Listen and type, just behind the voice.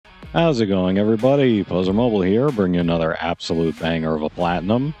How's it going, everybody? Pozermobil here, bringing you another absolute banger of a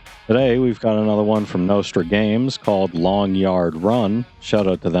platinum. Today, we've got another one from Nostra Games called Long Yard Run. Shout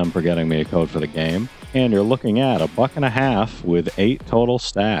out to them for getting me a code for the game. And you're looking at $1.50 with 8 total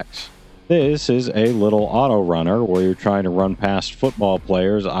stacks. This is a little auto runner where you're trying to run past football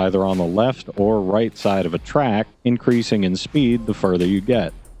players either on the left or right side of a track, increasing in speed the further you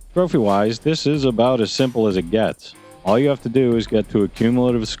get. Trophy-wise, this is about as simple as it gets. All you have to do is get to a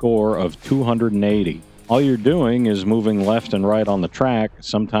cumulative score of 280. All you're doing is moving left and right on the track,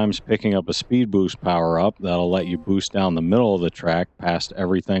 sometimes picking up a speed boost power-up that'll let you boost down the middle of the track past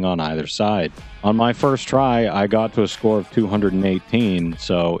everything on either side. On my first try, I got to a score of 218,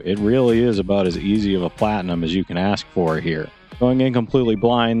 so it really is about as easy of a platinum as you can ask for here. Going in completely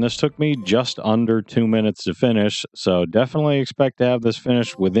blind, this took me just under 2 minutes to finish, so definitely expect to have this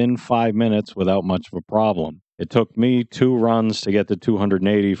finished within 5 minutes without much of a problem. It took me 2 runs to get to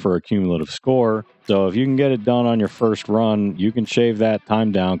 280 for a cumulative score, so if you can get it done on your first run, you can shave that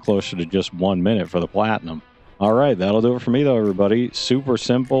time down closer to just 1 minute for the platinum. Alright, that'll do it for me though, everybody. Super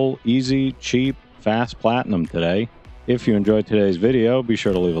simple, easy, cheap, fast platinum today. If you enjoyed today's video, be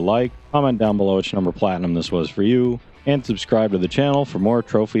sure to leave a like, comment down below which number platinum this was for you, and subscribe to the channel for more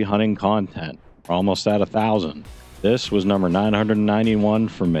trophy hunting content. We're almost at 1,000. This was number 991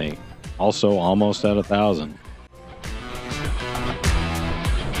 for me. Also almost at 1,000.